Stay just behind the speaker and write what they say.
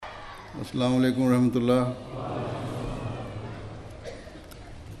Assalamu alaikum warahmatullah.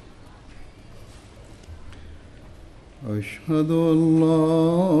 أشهد أن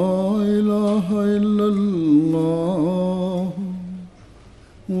لا إله إلا الله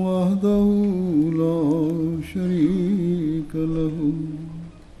وحده لا شريك له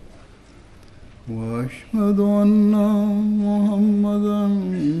وأشهد أن محمدا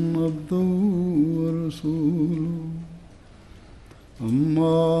عبده ورسوله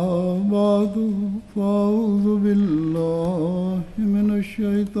أما بعد فأعوذ بالله من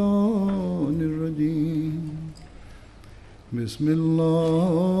الشيطان الرجيم بسم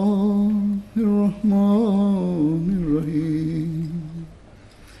الله الرحمن الرحيم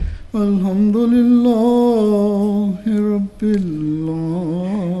الحمد لله رب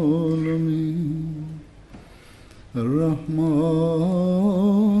العالمين الرحمن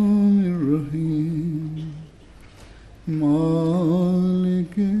الرحيم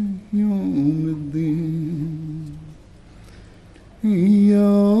مالك يوم الدين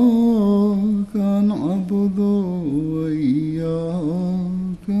إياك نعبد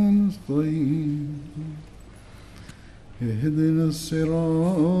وإياك نستعين اهدنا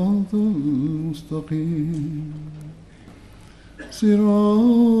الصراط المستقيم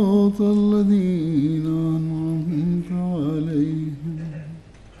صراط الذين أنعمت عليهم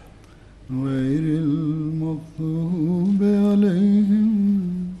غير المغضوب عليهم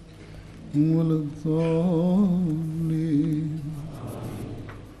ولا الضالين.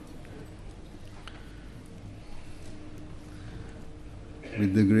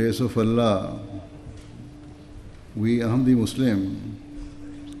 With the grace of Allah, we Ahmadi Muslim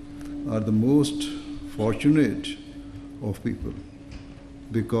are the most fortunate of people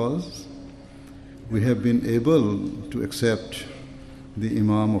because we have been able to accept the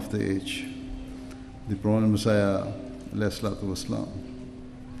Imam of the age, the Prophet Messiah, ﷺ,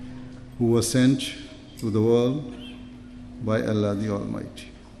 who was sent to the world by Allah the Almighty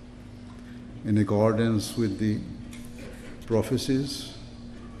in accordance with the prophecies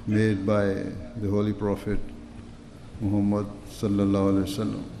made by the Holy Prophet Muhammad sallallahu alaihi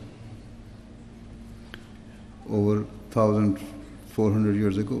wasallam over 1,400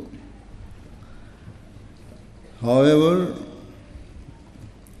 years ago. However,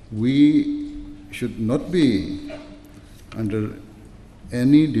 we should not be under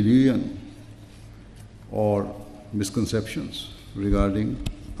any delusion or misconceptions regarding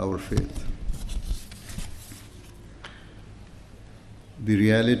our faith. The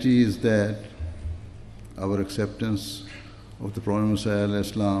reality is that our acceptance of the Prophet Messiah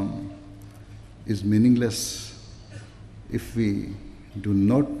ﷺ is meaningless if we do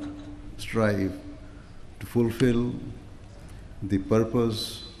not strive to fulfill the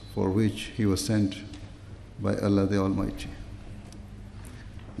purpose for which he was sent by Allah the Almighty.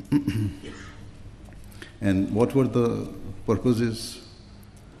 And what were the purposes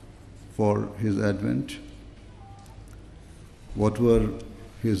for his advent? What were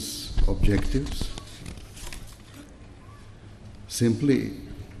his objectives? Simply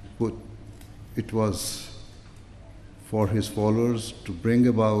put, it was for his followers to bring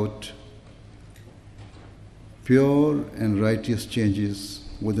about pure and righteous changes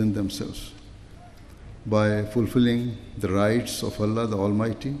within themselves by fulfilling the rights of Allah the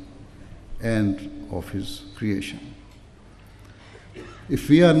Almighty and of His creation. If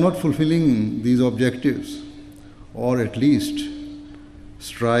we are not fulfilling these objectives, or at least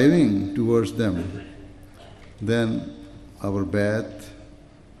striving towards them, then our bai'at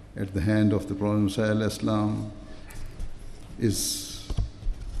at the hand of the Prophet Messiah ﷺ is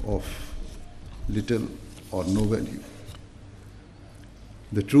of little or no value.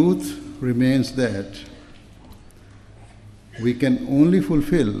 The truth remains that we can only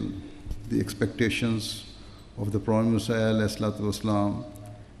fulfill the expectations of the Prophet Messiah ﷺ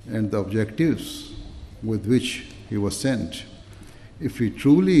and the objectives with which he was sent if we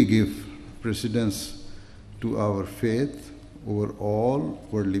truly give precedence to our faith over all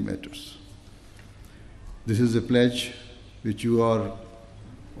worldly matters. This is a pledge which you are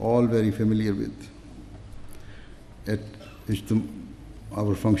all very familiar with. At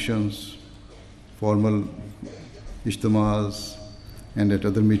our functions, formal ijtimas, and at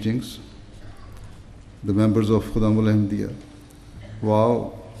other meetings, the members of Khudamul Ahmadiyya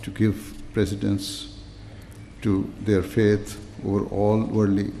vow to give precedence to their faith over all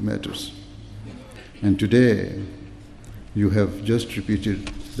worldly matters. And today, you have just repeated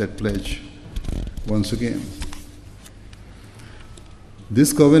that pledge once again.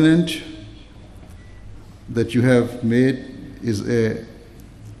 This covenant that you have made is a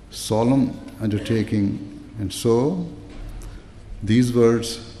solemn undertaking, and so These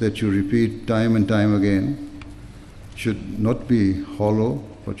words that you repeat time and time again should not be hollow,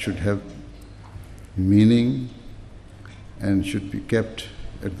 but should have meaning and should be kept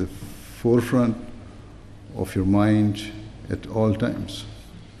at the forefront of your mind at all times.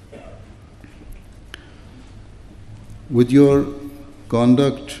 With your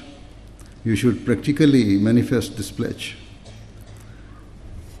conduct, you should practically manifest this pledge.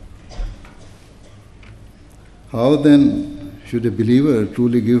 How then should a believer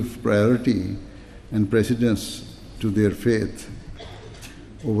truly give priority and precedence to their faith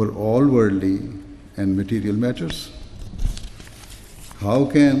over all worldly and material matters? How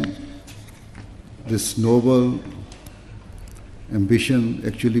can this noble ambition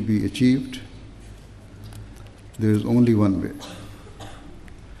actually be achieved? There is only one way,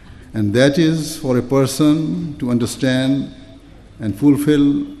 and that is for a person to understand and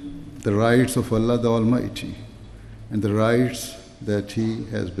fulfill the rights of Allah the Almighty and the rights that He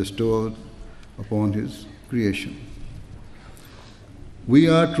has bestowed upon His creation. We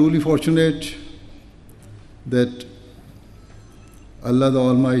are truly fortunate that Allah the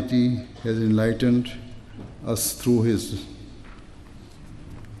Almighty has enlightened us through His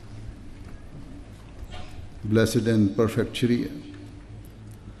blessed and perfect Sharia,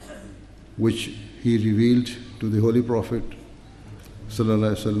 which He revealed to the Holy Prophet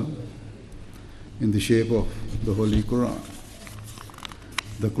Sallallahu Alaihi Wasallam in the shape of the Holy Quran.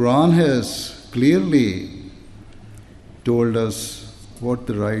 The Quran has clearly told us what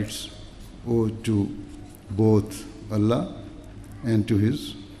the rights owed to both Allah and to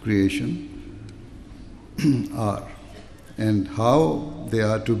His creation are, and how they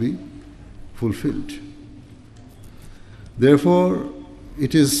are to be fulfilled. Therefore,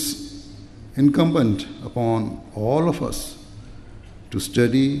 it is incumbent upon all of us to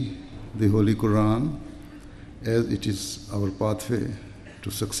study the Holy Quran, as it is our pathway to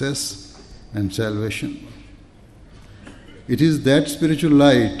success and salvation. It is that spiritual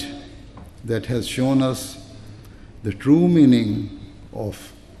light that has shown us the true meaning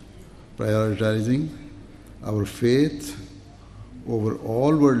of prioritizing our faith over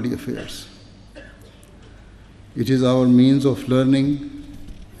all worldly affairs. It is our means of learning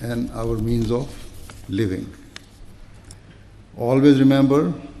and our means of living. Always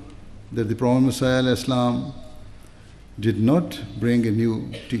remember that the Prophet Messiah Islam did not bring a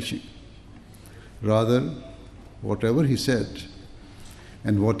new teaching. Rather, whatever he said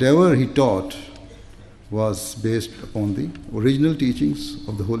and whatever he taught was based upon the original teachings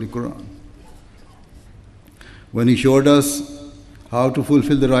of the Holy Quran. When he showed us how to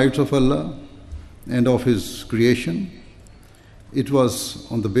fulfill the rights of Allah and of His creation, it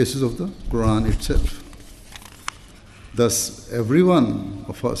was on the basis of the Quran itself. Thus, every one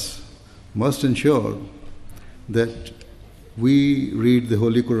of us must ensure that we read the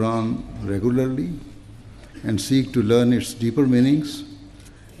Holy Quran regularly and seek to learn its deeper meanings,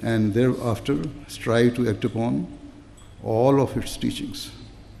 and thereafter strive to act upon all of its teachings.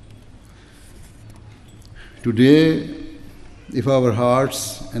 Today, if our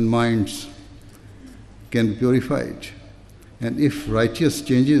hearts and minds can be purified, and if righteous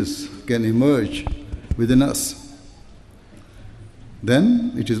changes can emerge within us,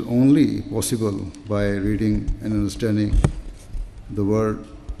 then it is only possible by reading and understanding the Word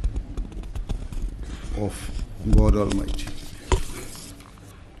of God Almighty.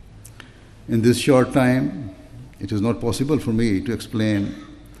 In this short time, it is not possible for me to explain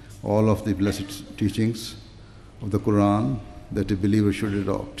all of the blessed teachings of the Quran that a believer should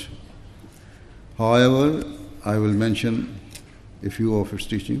adopt. However, I will mention a few of its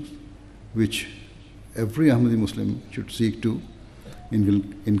teachings, which every Ahmadi Muslim should seek to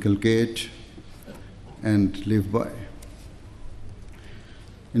inculcate and live by.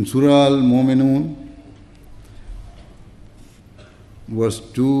 In Surah Al-Mu'minun, verse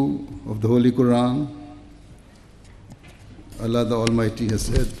 2 of the Holy Quran, Allah the Almighty has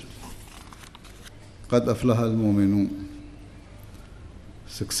said, قَدْ أَفْلَحَ الْمُؤْمِنُونَ.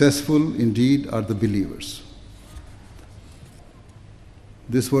 Successful indeed are the believers.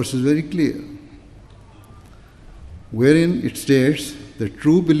 This verse is very clear, wherein it states that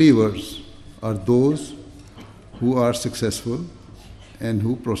true believers are those who are successful and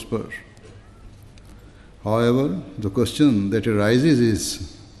who prosper. However, the question that arises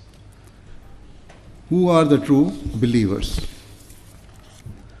is, who are the true believers?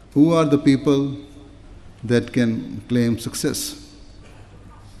 Who are the people that can claim success?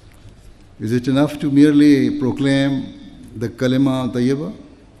 Is it enough to merely proclaim the kalima tayyiba,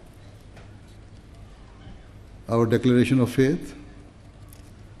 our declaration of faith,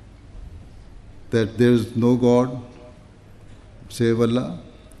 that there is no God save Allah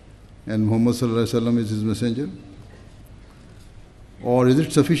and Muhammad sallallahu alaihi wasallam is his messenger? Or is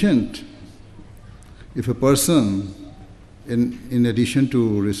it sufficient if a person, in addition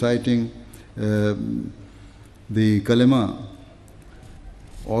to reciting the kalima,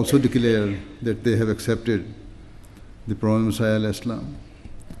 also declare that they have accepted the Prophet Messiah al-Islam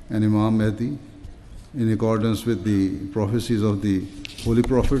and Imam Mahdi in accordance with the prophecies of the Holy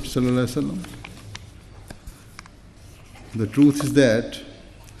Prophet sallallahu alaihi wasallam? The truth is that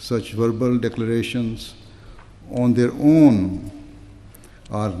such verbal declarations on their own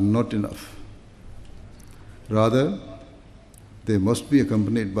are not enough. Rather, they must be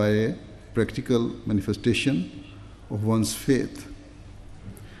accompanied by a practical manifestation of one's faith.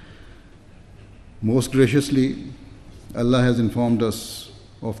 Most graciously, Allah has informed us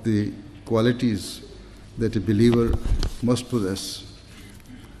of the qualities that a believer must possess.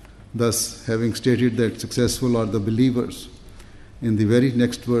 Thus, having stated that successful are the believers, in the very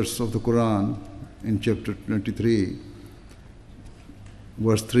next verse of the Quran, in chapter 23,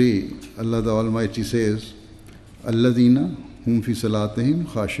 verse 3, Allah the Almighty says, Alladina hum fi salatihim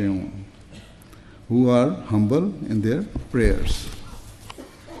khashi'un, who are humble in their prayers.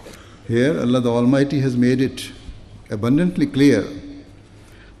 Here, Allah the Almighty has made it abundantly clear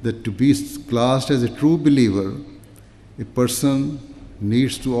that to be classed as a true believer, a person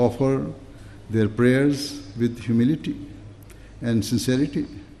needs to offer their prayers with humility and sincerity.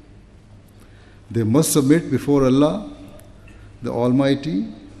 They must submit before Allah the Almighty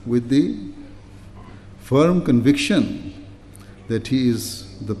with the firm conviction that He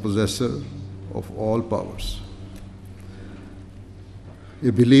is the possessor of all powers.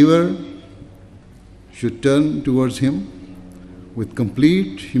 A believer should turn towards Him with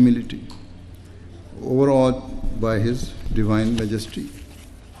complete humility, overawed by His divine majesty.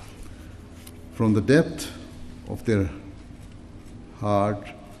 From the depth of their heart,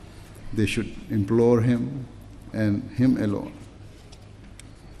 they should implore Him and Him alone.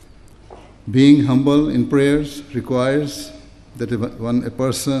 Being humble in prayers requires that when a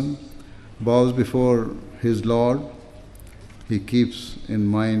person bows before his Lord, he keeps in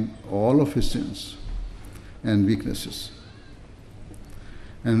mind all of his sins and weaknesses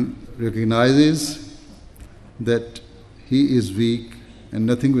and recognizes that he is weak and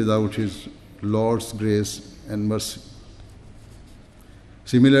nothing without his Lord's grace and mercy.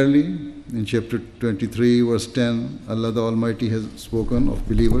 Similarly, in chapter 23, verse 10, Allah the Almighty has spoken of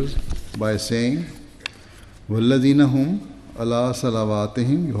believers by saying, وَالَّذِينَ هُمْ عَلَىٰ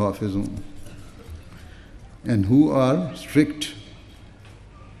صَلَوَاتِهِمْ يُحَافِظُونَ, and who are strict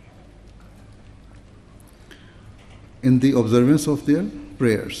in the observance of their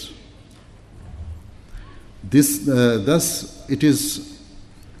prayers. Thus, it is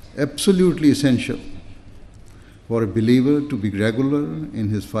absolutely essential for a believer to be regular in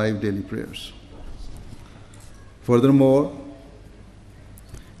his 5 daily prayers. Furthermore,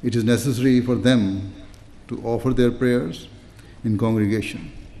 it is necessary for them to offer their prayers in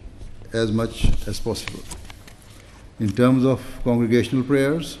congregation as much as possible. In terms of congregational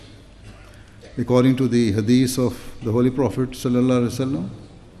prayers, according to the hadith of the Holy Prophet ﷺ,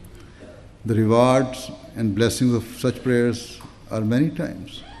 the rewards and blessings of such prayers are many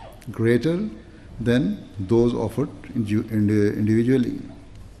times greater than those offered individually.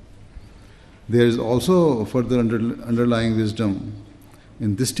 There is also further underlying wisdom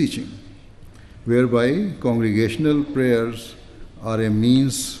in this teaching, whereby congregational prayers are a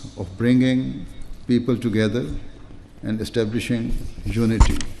means of bringing people together and establishing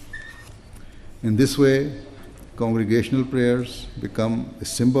unity. In this way, congregational prayers become a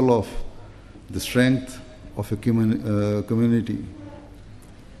symbol of the strength of a community.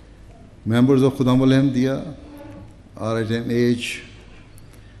 Members of Khuddam al-Ahmadiyya are at an age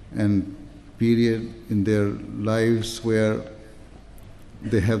and period in their lives where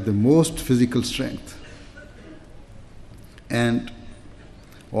they have the most physical strength and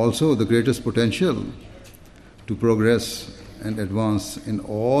also the greatest potential to progress and advance in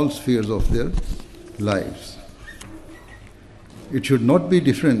all spheres of their lives. It should not be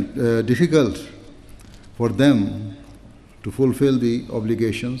difficult for them to fulfill the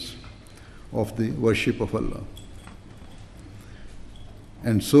obligations of the worship of Allah.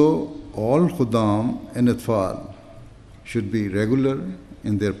 And so all Khuddam and Atfal should be regular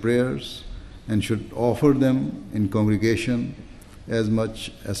in their prayers and should offer them in congregation as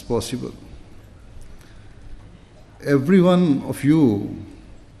much as possible. Every one of you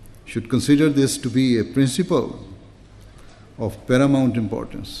should consider this to be a principle of paramount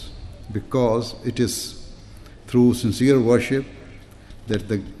importance, because it is through sincere worship that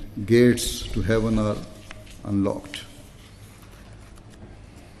the gates to heaven are unlocked.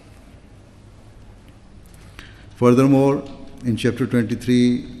 Furthermore, in chapter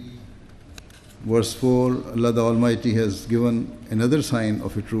 23, verse 4, Allah the Almighty has given another sign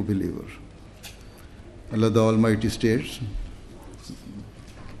of a true believer. Allah the Almighty states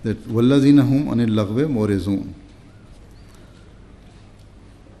that وَالَّذِينَ هُمْ عَنِ اللَّغْوِ مُعْرِضُونَ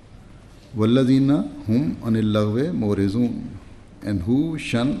وَالَّذِينَ هُمْ عَنِ اللَّغْوِ مُعْرِضُونَ, and who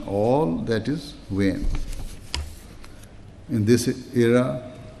shun all that is vain. In this era,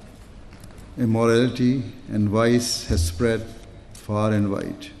 immorality and vice has spread far and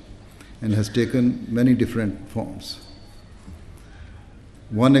wide and has taken many different forms.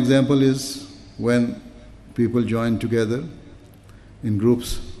 One example is when people join together in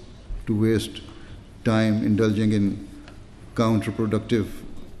groups to waste time indulging in counterproductive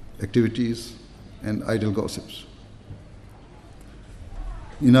activities and idle gossips.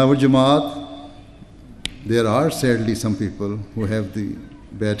 In our Jamaat, there are sadly some people who have the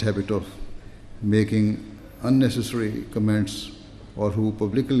bad habit of making unnecessary comments or who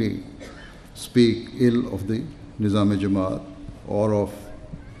publicly speak ill of the Nizam-e-Jamaat or of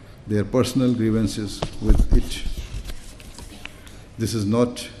their personal grievances with it. This is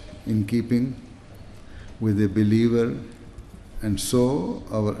not in keeping with a believer, and so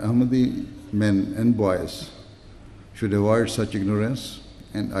our Ahmadi men and boys should avoid such ignorance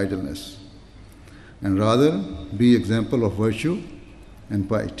and idleness, and rather be example of virtue and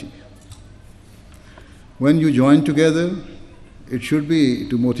piety. When you join together, it should be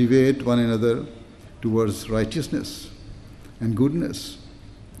to motivate one another towards righteousness and goodness,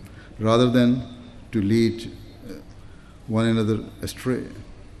 rather than to lead one another astray.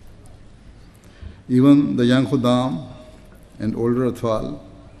 Even the young Khuddam and older Atfal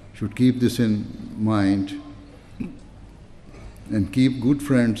should keep this in mind and keep good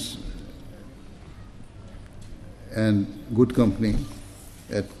friends and good company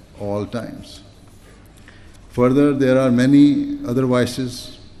at all times. Further, there are many other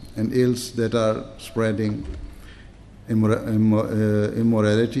vices and ills that are spreading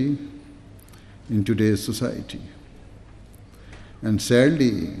immorality in today's society. And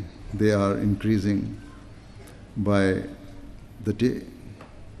sadly, they are increasing by the day.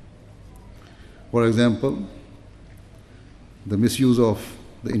 For example, the misuse of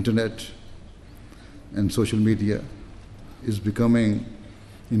the internet and social media is becoming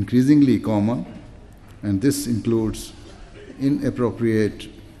increasingly common, and this includes inappropriate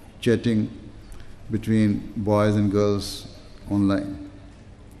chatting between boys and girls online.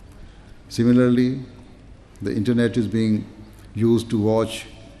 Similarly, the internet is being used to watch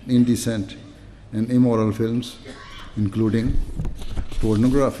indecent and immoral films, including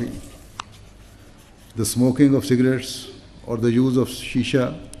pornography. The smoking of cigarettes or the use of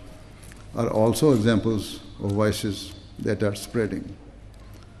shisha are also examples of vices that are spreading.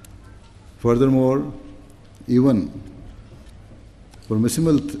 Furthermore, even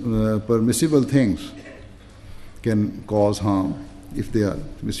permissible things can cause harm if they are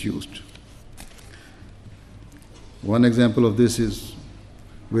misused. One example of this is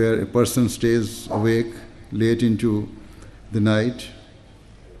where a person stays awake late into the night,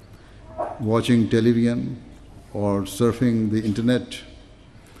 watching television or surfing the internet,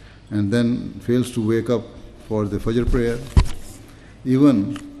 and then fails to wake up for the Fajr prayer,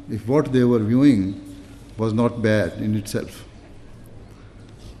 even if what they were viewing was not bad in itself.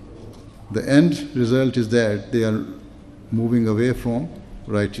 The end result is that they are moving away from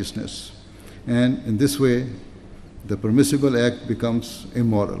righteousness, and in this way, the permissible act becomes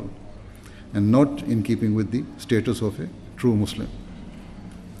immoral and not in keeping with the status of a true Muslim.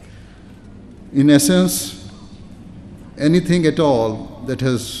 In essence, anything at all that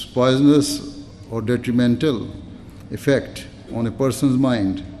has poisonous or detrimental effect on a person's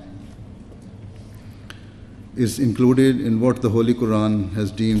mind is included in what the Holy Quran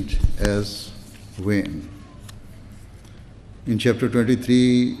has deemed as vain. In chapter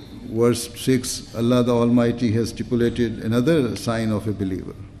 23, verse 6, Allah the Almighty has stipulated another sign of a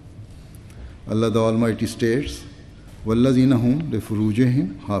believer. Allah the Almighty states, وَالَّذِينَ هُمْ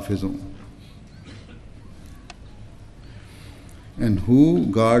لِفُرُوجِهِمْ حَافِظُونَ, and who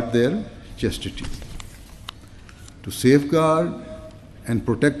guard their chastity. To safeguard and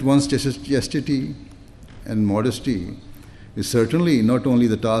protect one's chastity and modesty is certainly not only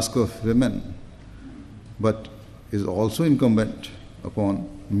the task of women, but is also incumbent upon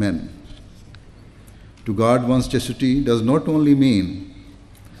men. To guard one's chastity does not only mean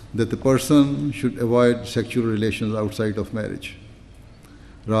that the person should avoid sexual relations outside of marriage.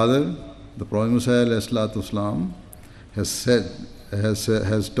 Rather, the Prophet ﷺ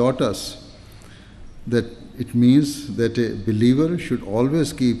has taught us that it means that a believer should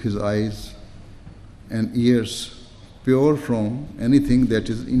always keep his eyes and ears pure from anything that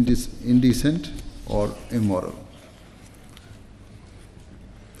is indecent or immoral.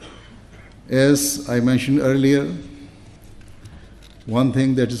 As I mentioned earlier, one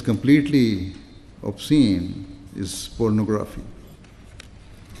thing that is completely obscene is pornography.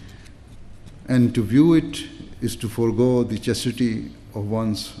 And to view it is to forego the chastity of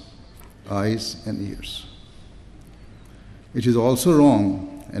one's eyes and ears. It is also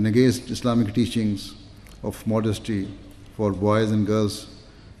wrong and against Islamic teachings of modesty for boys and girls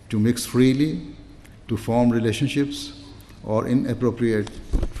to mix freely, to form relationships or inappropriate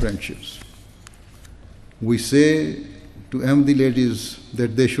friendships. We say to Ahmadi ladies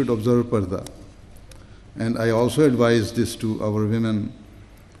that they should observe parda, and I also advise this to our women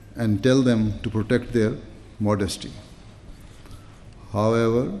and tell them to protect their modesty.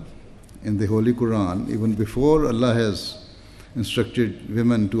 However, in the Holy Quran, even before Allah has instructed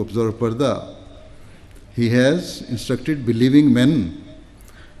women to observe parda, He has instructed believing men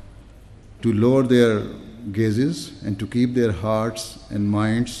to lower their gazes and to keep their hearts and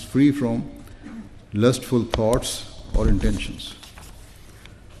minds free from lustful thoughts or intentions.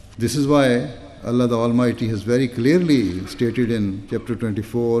 This is why Allah the Almighty has very clearly stated in chapter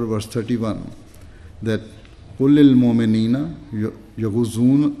 24, verse 31, that قُلْ لِلْمُؤْمِنِينَ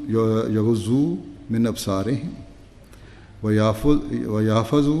يَغُضُّوا مِنْ أَبْصَارِهِمْ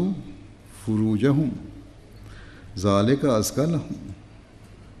وَيَحْفَظُوا فُرُوجَهُمْ ذَلِكَ أَزْكَى لَهُمْ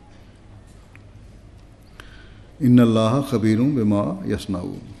إِنَّ اللَّهَ خَبِيرٌ بِمَا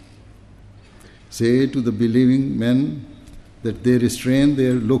يَصْنَعُونَ. Say to the believing men that they restrain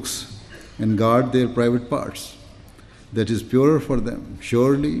their looks and guard their private parts. That is purer for them.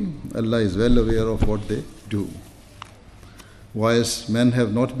 Surely Allah is well aware of what they do. Whilst men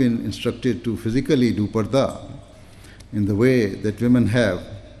have not been instructed to physically do parda in the way that women have,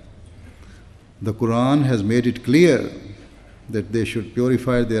 the Quran has made it clear that they should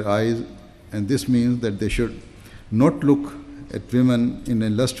purify their eyes, and this means that they should not look at women in a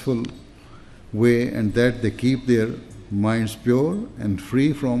lustful way, and that they keep their minds pure and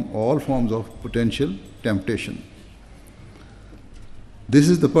free from all forms of potential temptation. This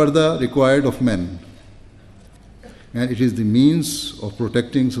is the parda required of men, and it is the means of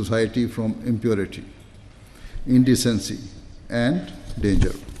protecting society from impurity, indecency, and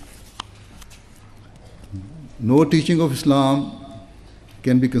danger. No teaching of Islam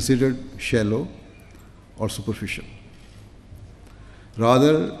can be considered shallow or superficial.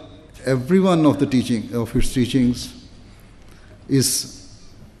 Rather, every one of its teachings is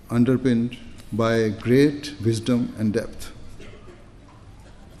underpinned by great wisdom and depth.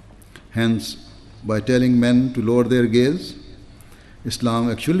 Hence, by telling men to lower their gaze,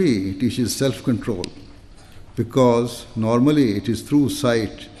 Islam actually teaches self-control, because normally it is through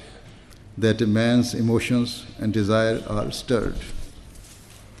sight that a man's emotions and desire are stirred.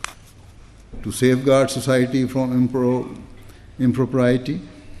 To safeguard society from impropriety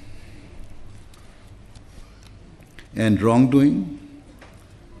and wrongdoing,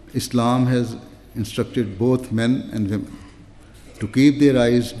 Islam has instructed both men and women to keep their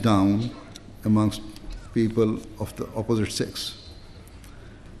eyes down amongst people of the opposite sex,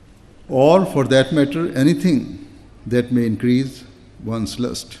 or for that matter, anything that may increase one's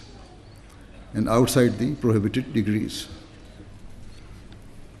lust and outside the prohibited degrees.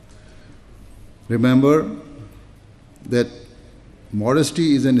 Remember that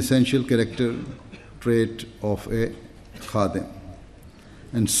modesty is an essential character trait of a khadim,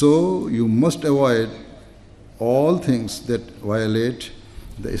 and so you must avoid all things that violate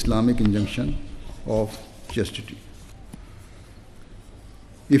the Islamic injunction of chastity.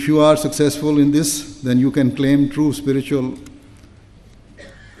 If you are successful in this, then you can claim true spiritual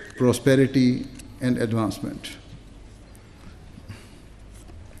prosperity and advancement.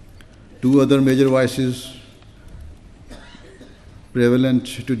 Two other major vices prevalent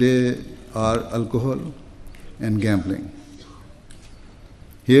today are alcohol and gambling.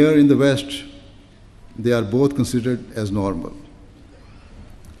 Here in the West, they are both considered as normal.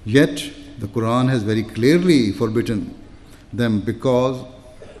 Yet, the Quran has very clearly forbidden them, because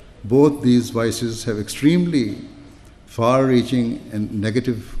both these vices have extremely far-reaching and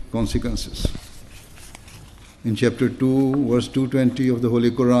negative consequences. In chapter 2, verse 220 of the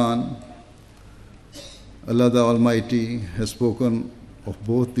Holy Quran, Allah the Almighty has spoken of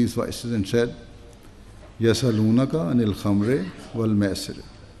both these vices and said, يَسَأَلُونَكَ عَنِ الْخَمْرِ وَالْمَيْسِرِ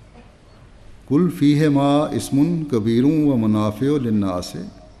قُلْ فِيهِمَا اسْمٌ كَبِيرٌ وَمَنَافِعُ لِلنَّاسِ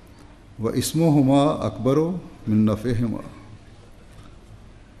وَإِسْمُهُمَا أَكْبَرُ مِنْ نَفْعِهِمَا.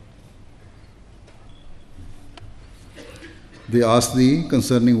 They ask thee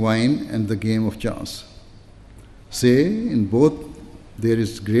concerning wine and the game of chance. say in both there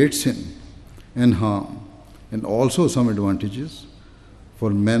is great sin and harm, and also some advantages for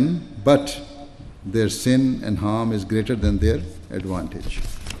men, but their sin and harm is greater than their advantage.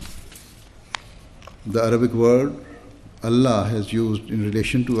 The Arabic word Allah has used in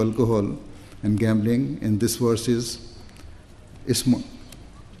relation to alcohol and gambling in this verse is ism.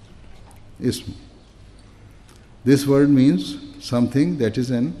 Ism. This word means something that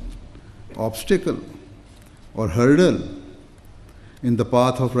is an obstacle or hurdle in the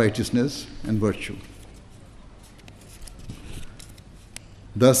path of righteousness and virtue.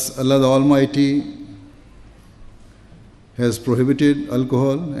 Thus, Allah the Almighty has prohibited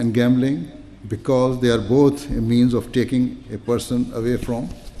alcohol and gambling because they are both a means of taking a person away from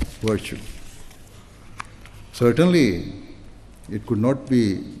virtue. Certainly, it could not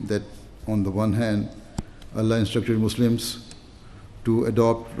be that on the one hand, Allah instructed Muslims to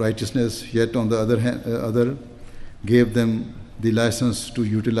adopt righteousness, yet on the other gave them the license to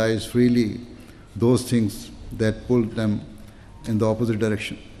utilize freely those things that pulled them in the opposite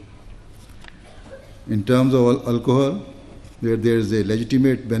direction. In terms of alcohol, where there is a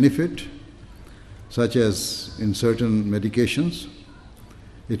legitimate benefit, such as in certain medications,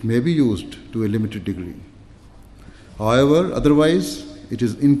 it may be used to a limited degree. However, otherwise, it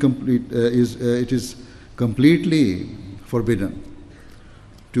is completely forbidden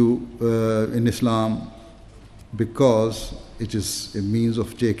in Islam, because it is a means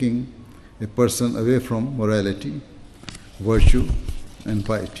of taking a person away from morality, virtue, and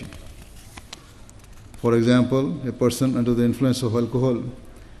piety. For example, a person under the influence of alcohol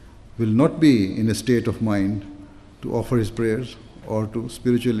will not be in a state of mind to offer his prayers or to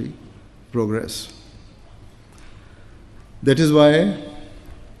spiritually progress. That is why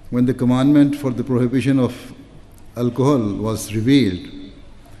when the commandment for the prohibition of alcohol was revealed,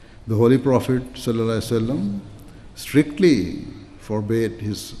 the Holy Prophet ﷺ strictly forbade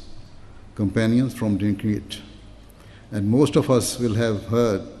his companions from drinking it. And most of us will have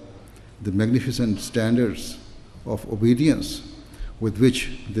heard the magnificent standards of obedience with which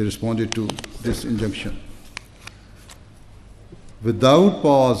they responded to this injunction. Without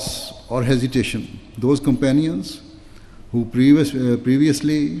pause or hesitation, those companions who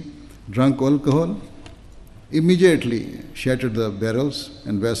previously drank alcohol immediately shattered the barrels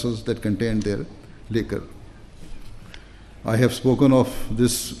and vessels that contained their liquor. I have spoken of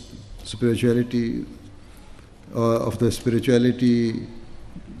this spirituality, of the spirituality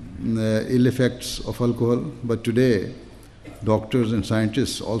ill effects of alcohol, but today doctors and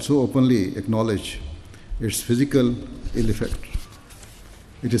scientists also openly acknowledge its physical ill effect.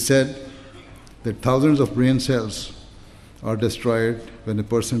 It is said that thousands of brain cells are destroyed when a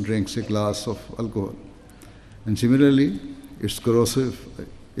person drinks a glass of alcohol. And similarly, its corrosive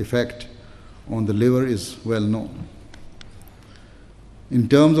effect on the liver is well known. In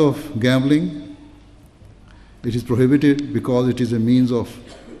terms of gambling, it is prohibited because it is a means of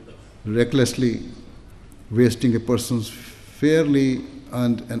recklessly wasting a person's fairly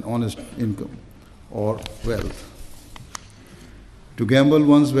earned and honest income or wealth. To gamble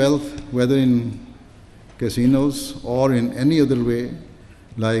one's wealth, whether in casinos or in any other way,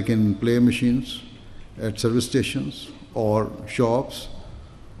 like in play machines, at service stations or shops,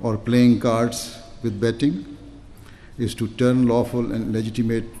 or playing cards with betting, is to turn lawful and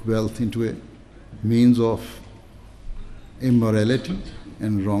legitimate wealth into a means of immorality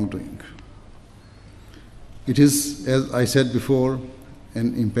and wrongdoing. It is, as I said before,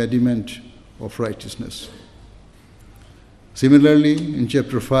 an impediment of righteousness. Similarly, in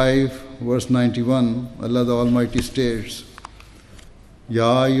chapter 5, verse 91, Allah the Almighty states,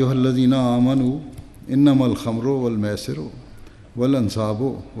 Ya ayyuhalladhina amanu innamal khamru wal maisiru wal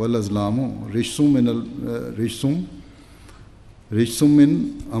ansabu wal azlamu rijsum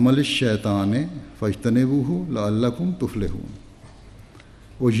min amalish shaitane fajtanebuhu la'allakum tuflihun.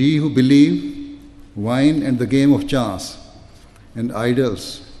 O ye who believe, wine and the game of chance and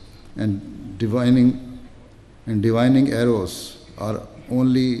idols and divining arrows are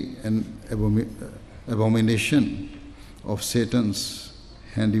only an abomination of Satan's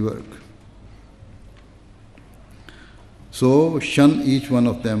handiwork. So shun each one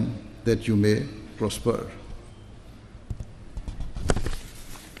of them that you may prosper.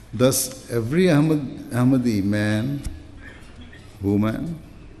 Thus, every Ahmadi man, woman,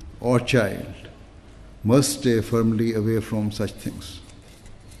 or child must stay firmly away from such things.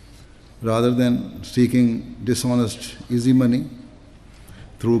 Rather than seeking dishonest, easy money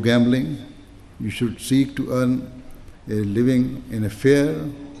through gambling, you should seek to earn a living in a fair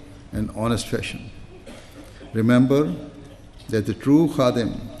and honest fashion. Remember that the true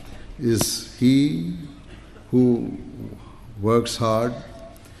khadim is he who works hard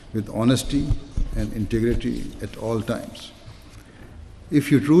with honesty and integrity at all times.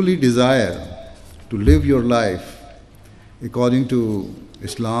 If you truly desire to live your life according to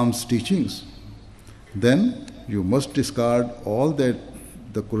Islam's teachings, then you must discard all that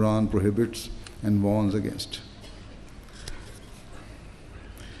the Quran prohibits and warns against.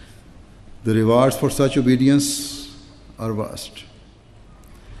 The rewards for such obedience are vast.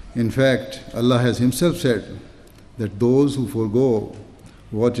 In fact, Allah has Himself said that those who forego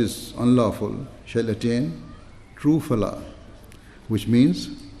what is unlawful shall attain true falah, which means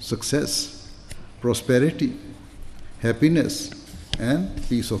success, prosperity, happiness, and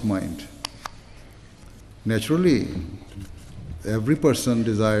peace of mind. Naturally, every person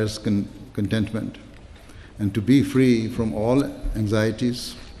desires contentment and to be free from all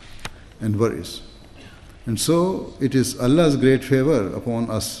anxieties and worries. And so it is Allah's great favor upon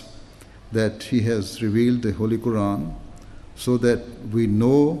us that He has revealed the Holy Quran so that we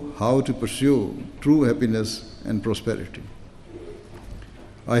know how to pursue true happiness and prosperity.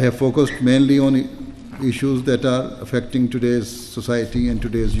 I have focused mainly on issues that are affecting today's society and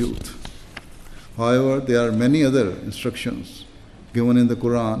today's youth. However, there are many other instructions given in the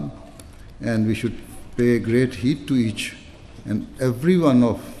Quran, and we should pay great heed to each and every one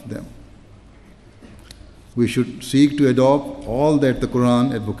of them. We should seek to adopt all that the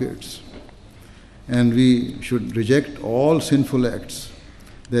Quran advocates, and we should reject all sinful acts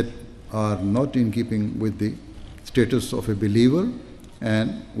that are not in keeping with the status of a believer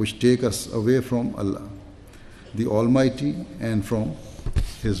and which take us away from Allah, the Almighty, and from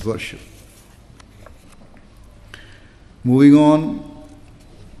His worship. Moving on,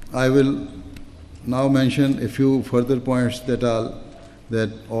 I will now mention a few further points that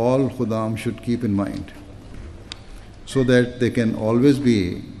all Khuddam should keep in mind, so that they can always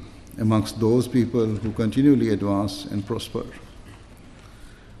be amongst those people who continually advance and prosper.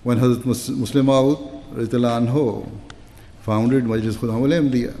 When Hazrat Muslim Maud radhiyallahu anhu founded Majlis Khuddam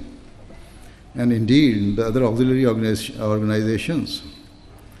al-Ahmadiyya, and indeed the other auxiliary organizations,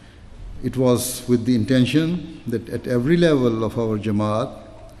 it was with the intention that at every level of our Jamaat,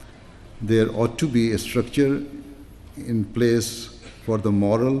 there ought to be a structure in place for the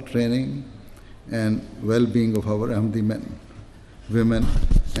moral training and well-being of our Ahmadi men, women,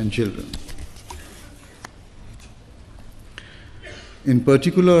 and children. In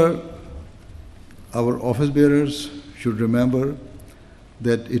particular, our office bearers should remember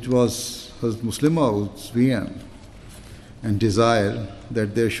that it was Hazrat Muslim Maud's vision and desire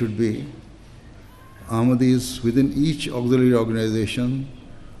that there should be Ahmadis within each auxiliary organization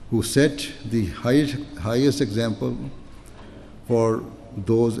who set the highest example for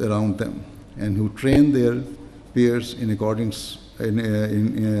those around them and who train their peers in accordance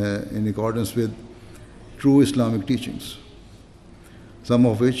with true Islamic teachings, some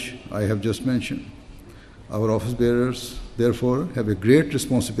of which I have just mentioned. Our office bearers, therefore, have a great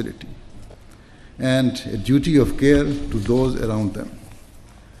responsibility and a duty of care to those around them.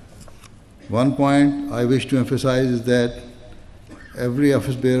 One point I wish to emphasize is that every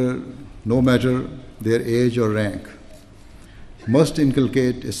office bearer, no matter their age or rank, must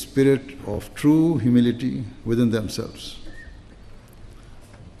inculcate a spirit of true humility within themselves.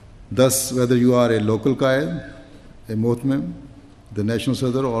 Thus, whether you are a local qaid, a muhtmim, the national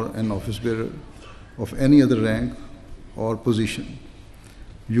sadr, or an office bearer of any other rank or position,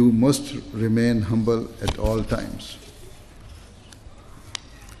 you must remain humble at all times.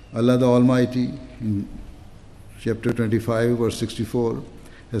 Allah the Almighty in chapter 25, verse 64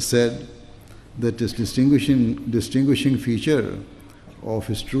 has said that this distinguishing feature of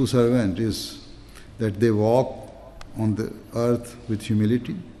His true servant is that they walk on the earth with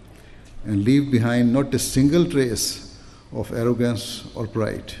humility and leave behind not a single trace of arrogance or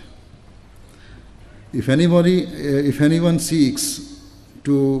pride. If anyone seeks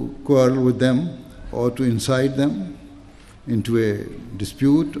to quarrel with them or to incite them into a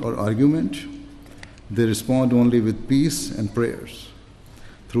dispute or argument, they respond only with peace and prayers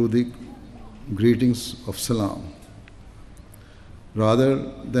through the greetings of salam. Rather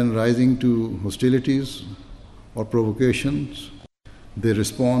than rising to hostilities or provocations, they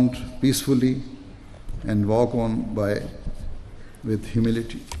respond peacefully and walk on by with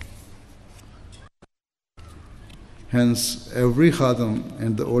humility. Hence, every Khatam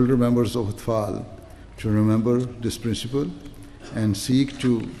and the older members of Atfal should remember this principle and seek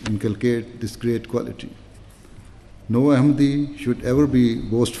to inculcate this great quality. No Ahmadi should ever be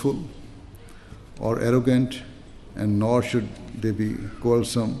boastful or arrogant, and nor should they be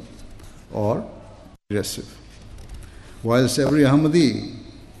quarrelsome or aggressive. Whilst every Ahmadi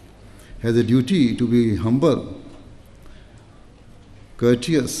has a duty to be humble,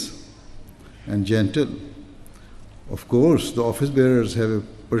 courteous, and gentle. Of course, the office bearers have a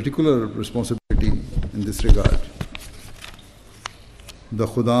particular responsibility in this regard. The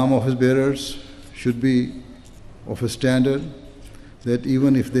Khuddam office bearers should be of a standard that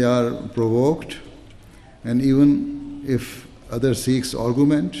even if they are provoked and even if others seeks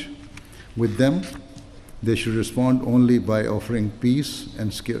argument with them, they should respond only by offering peace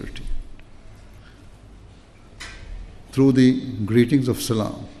and security through the greetings of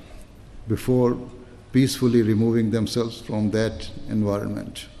salam before peacefully removing themselves from that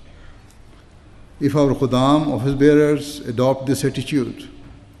environment. If our Khuddam office bearers adopt this attitude,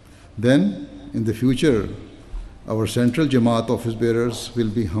 then in the future our central Jamaat office bearers will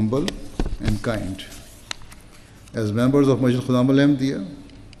be humble and kind. As members of Majlis Khuddam al-Ahmadiyya,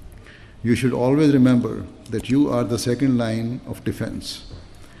 you should always remember that you are the second line of defense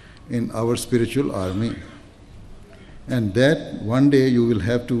in our spiritual army, and that one day you will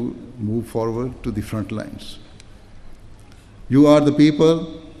have to move forward to the front lines. You are the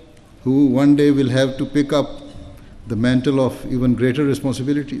people who one day will have to pick up the mantle of even greater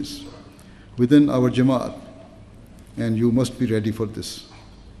responsibilities within our Jamaat, and you must be ready for this.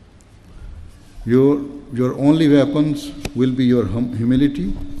 Your only weapons will be your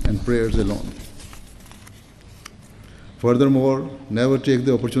humility and prayers alone. Furthermore, never take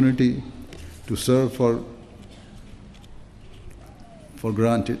the opportunity to serve for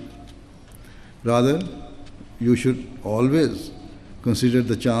granted. Rather, you should always consider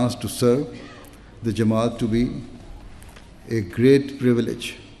the chance to serve the Jamaat to be a great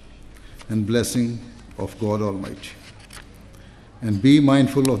privilege and blessing of God Almighty. And be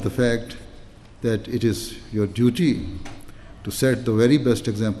mindful of the fact that it is your duty to set the very best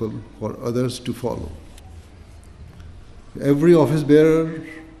example for others to follow. Every office bearer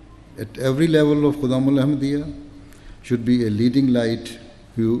at every level of Khuddam al-Ahmadiyya should be a leading light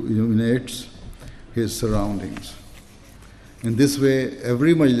who illuminates his surroundings. In this way,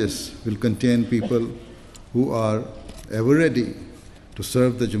 every majlis will contain people who are ever ready to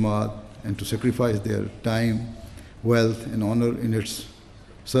serve the Jamaat and to sacrifice their time, wealth, and honor in its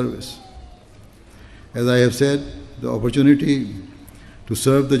service. As I have said, the opportunity to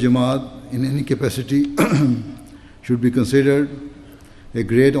serve the Jamaat in any capacity should be considered a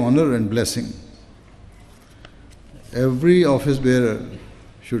great honor and blessing. Every office bearer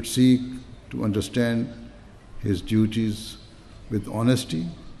should seek to understand his duties with honesty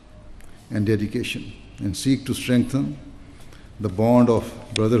and dedication and seek to strengthen the bond of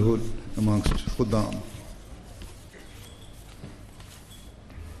brotherhood amongst Khuddam.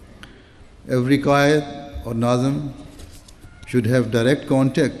 Every Qaid or Nazim should have direct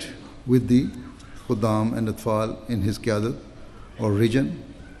contact with the Khuddam and Atfal in his Qiyadat or region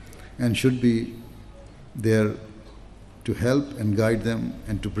and should be there to help and guide them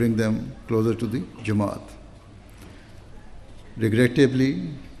and to bring them closer to the Jamaat. Regrettably,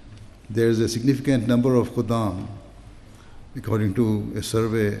 there is a significant number of Khuddam, according to a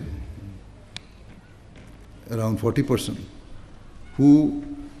survey, around 40%, who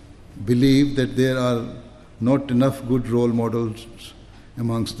believe that there are not enough good role models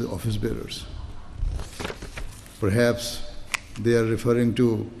amongst the office bearers. Perhaps they are referring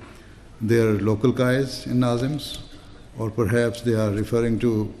to their local Qais and Nazims, or perhaps they are referring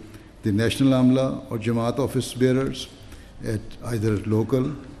to the National Amla or Jamaat office bearers at either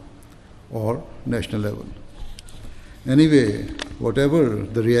local or national level. Anyway, whatever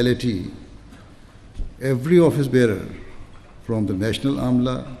the reality, every office bearer from the National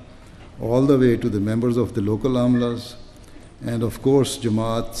Amla all the way to the members of the local Amlas and of course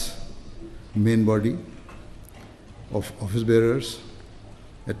Jamaat's main body of office bearers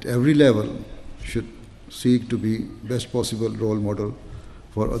at every level should seek to be best possible role model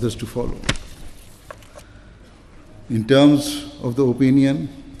for others to follow. In terms of the opinion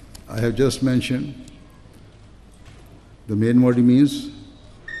I have just mentioned, the main body means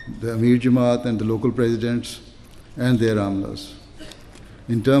the Amir Jamaat and the local presidents and their Amlas.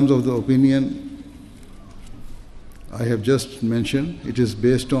 In terms of the opinion I have just mentioned, it is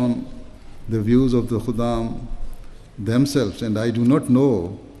based on the views of the Khuddam themselves, and I do not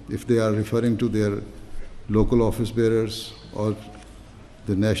know if they are referring to their local office bearers or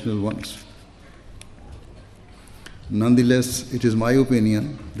the national ones. Nonetheless, it is my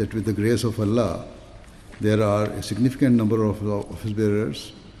opinion that with the grace of Allah, there are a significant number of office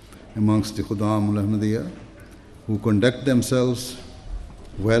bearers amongst the Khuddam al-Ahmadiyya who conduct themselves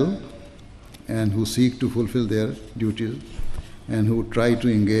well and who seek to fulfill their duties and who try to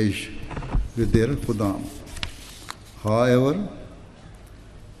engage with their Khuddam. However,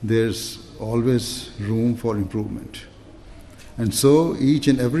 there's always room for improvement. And so each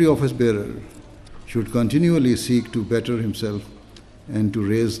and every office bearer should continually seek to better himself and to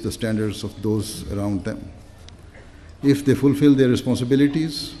raise the standards of those around them. If they fulfill their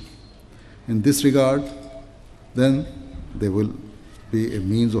responsibilities in this regard, then they will be a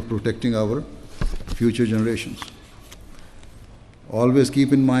means of protecting our future generations. Always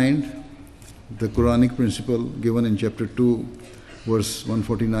keep in mind the Quranic principle given in chapter 2, verse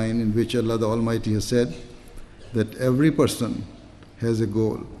 149, in which Allah the Almighty has said that every person has a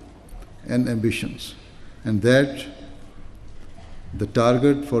goal and ambitions, and that the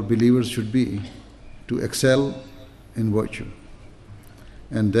target for believers should be to excel in virtue,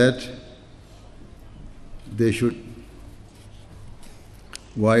 and that they should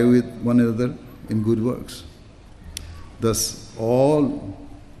vie with one another in good works. Thus, all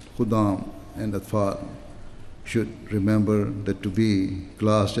Khudam and Atfal should remember that to be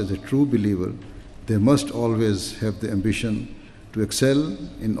classed as a true believer, they must always have the ambition to excel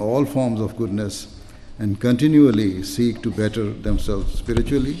in all forms of goodness and continually seek to better themselves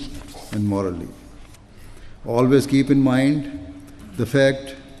spiritually and morally. Always keep in mind the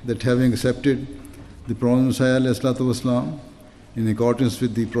fact that having accepted the Prophet Messiah ﷺ in accordance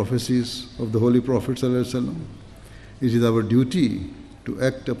with the prophecies of the Holy Prophet ﷺ, it is our duty to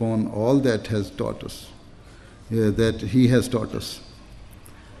act upon all that has taught us, that he has taught us.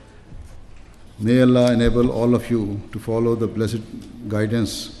 May Allah enable all of you to follow the blessed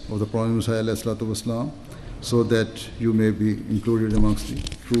guidance of the Prophet Messiah ﷺ, so that you may be included amongst the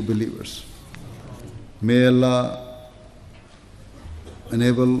true believers. May Allah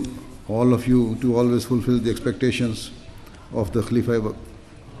enable all of you to always fulfill the expectations of the Khalifa,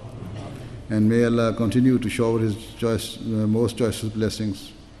 and may Allah continue to shower His most choicest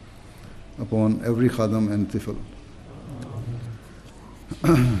blessings upon every khadam and tifl.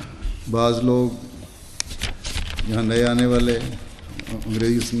 बाज़ लोग यहाँ नए आने वाले,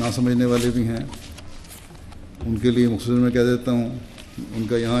 अंग्रेज़ी ना समझने वाले भी हैं, उनके लिए मुख्तसर में कह देता हूँ,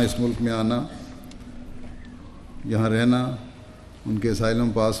 उनका यहाँ इस मुल्क में आना, यहाँ रहना, उनके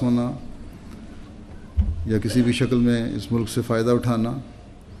असाइलम पास होना या किसी भी शक्ल में इस मुल्क से फ़ायदा उठाना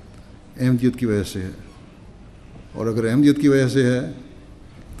अहमियत की वजह से है। और अगर अहमियत की वजह से है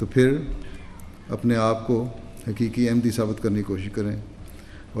तो फिर अपने आप को हकीकी अहमदी साबित करने की कोशिश करें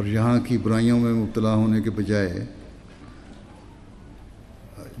और यहाँ की बुराइयों में मुब्तला होने के बजाय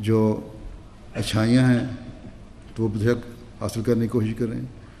जो अच्छाइयाँ हैं तो वो बेशक हासिल करने की कोशिश करें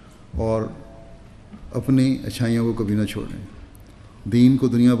और अपनी अच्छाइयों को कभी ना छोड़ें। दीन को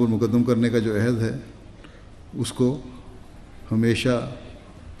दुनिया पर मुकद्दम करने का जो अहद है उसको हमेशा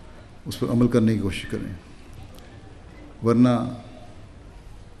उस पर अमल करने की कोशिश करें, वरना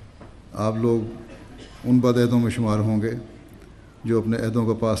आप लोग उन बदअहदों में शुमार होंगे जो अपने अहदों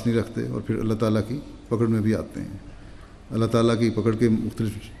का पास नहीं रखते और फिर अल्लाह ताला की पकड़ में भी आते हैं। अल्लाह ताला की पकड़ के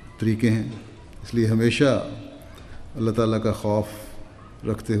मुख्तलिफ तरीके हैं, इसलिए हमेशा अल्लाह ताला का खौफ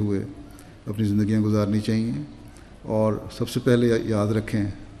रखते हुए अपनी ज़िंदगियाँ गुजारनी चाहिए। और सबसे पहले याद रखें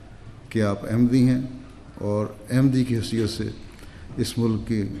कि आप अहमदी हैं और अहमदी की हैसियत से इस मुल्क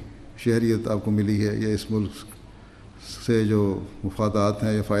की शहरियत आपको मिली है या इस मुल्क से जो मुफादात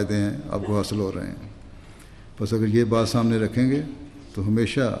हैं या फ़ायदे हैं आपको हासिल हो रहे हैं। बस अगर ये बात सामने रखेंगे तो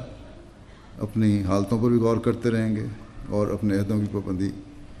हमेशा अपनी हालतों पर भी गौर करते रहेंगे और अपने अहदों की पाबंदी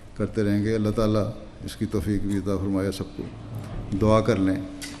करते रहेंगे। अल्लाह ताला इसकी तौफीक भी अता फरमाए सबको। दुआ कर लें।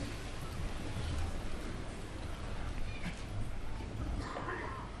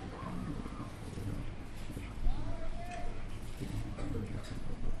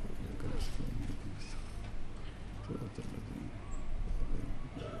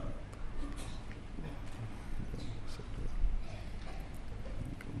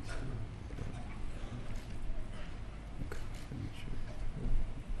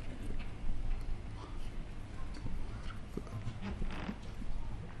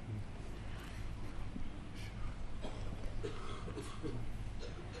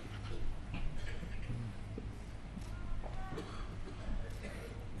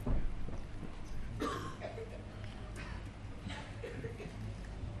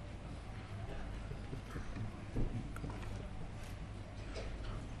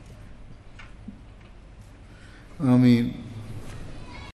 आमीन।